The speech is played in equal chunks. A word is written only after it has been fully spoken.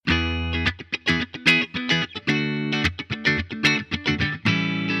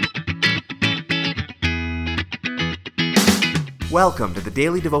Welcome to the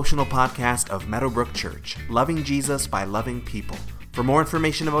daily devotional podcast of Meadowbrook Church, loving Jesus by loving people. For more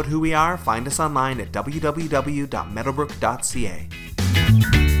information about who we are, find us online at www.meadowbrook.ca.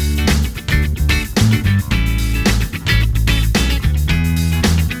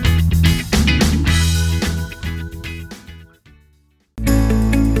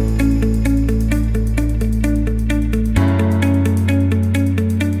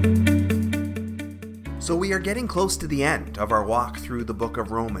 So we are getting close to the end of our walk through the book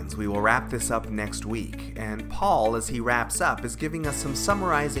of Romans. We will wrap this up next week, and Paul, as he wraps up, is giving us some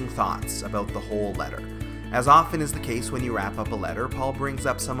summarizing thoughts about the whole letter. As often is the case when you wrap up a letter, Paul brings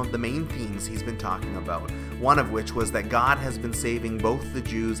up some of the main themes he's been talking about, one of which was that God has been saving both the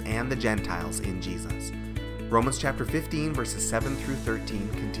Jews and the Gentiles in Jesus. Romans chapter 15, verses 7 through 13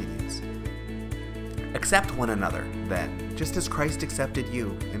 continues. Accept one another, then, just as Christ accepted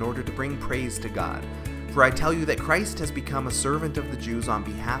you, in order to bring praise to God. For I tell you that Christ has become a servant of the Jews on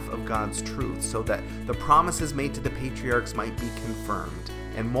behalf of God's truth, so that the promises made to the patriarchs might be confirmed,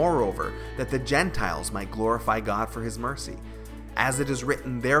 and moreover, that the Gentiles might glorify God for his mercy. As it is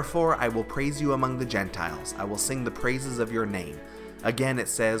written, therefore I will praise you among the Gentiles, I will sing the praises of your name. Again it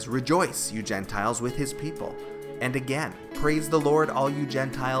says, rejoice, you Gentiles, with his people. And again, praise the Lord, all you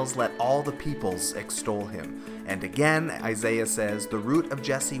Gentiles, let all the peoples extol him. And again, Isaiah says, the root of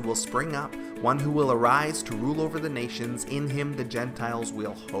Jesse will spring up, one who will arise to rule over the nations. In him the Gentiles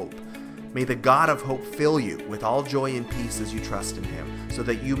will hope. May the God of hope fill you with all joy and peace as you trust in him, so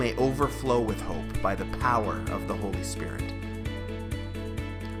that you may overflow with hope by the power of the Holy Spirit.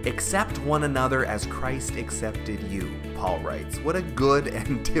 Accept one another as Christ accepted you, Paul writes. What a good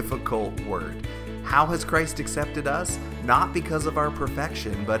and difficult word. How has Christ accepted us? Not because of our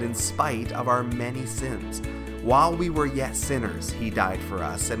perfection, but in spite of our many sins. While we were yet sinners, he died for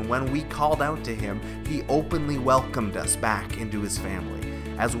us, and when we called out to him, he openly welcomed us back into his family.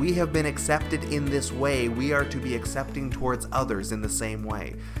 As we have been accepted in this way, we are to be accepting towards others in the same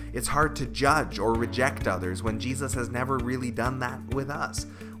way. It's hard to judge or reject others when Jesus has never really done that with us.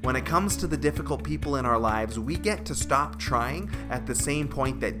 When it comes to the difficult people in our lives, we get to stop trying at the same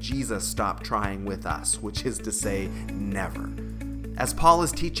point that Jesus stopped trying with us, which is to say, never. As Paul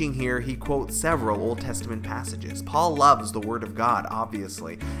is teaching here, he quotes several Old Testament passages. Paul loves the Word of God,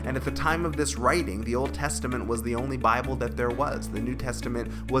 obviously, and at the time of this writing, the Old Testament was the only Bible that there was. The New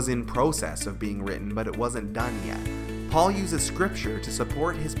Testament was in process of being written, but it wasn't done yet. Paul uses Scripture to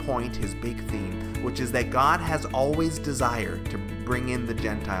support his point, his big theme, which is that God has always desired to bring in the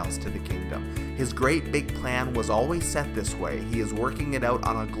Gentiles to the kingdom. His great big plan was always set this way. He is working it out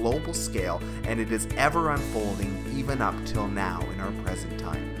on a global scale, and it is ever unfolding even up till now in our present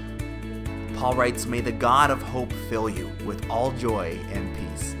time. Paul writes, may the God of hope fill you with all joy and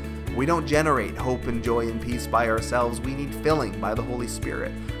peace. We don't generate hope and joy and peace by ourselves. We need filling by the Holy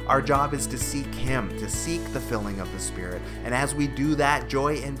Spirit. Our job is to seek him, to seek the filling of the Spirit. And as we do that,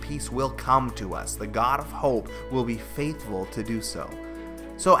 joy and peace will come to us. The God of hope will be faithful to do so.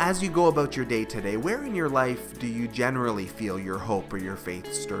 So as you go about your day today, where in your life do you generally feel your hope or your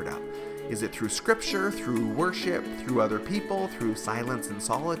faith stirred up? Is it through Scripture, through worship, through other people, through silence and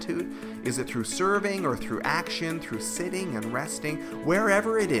solitude? Is it through serving or through action, through sitting and resting?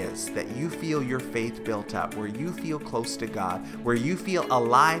 Wherever it is that you feel your faith built up, where you feel close to God, where you feel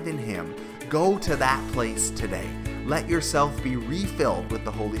alive in him, go to that place today. Let yourself be refilled with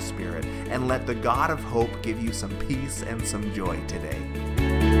the Holy Spirit, and let the God of hope give you some peace and some joy today.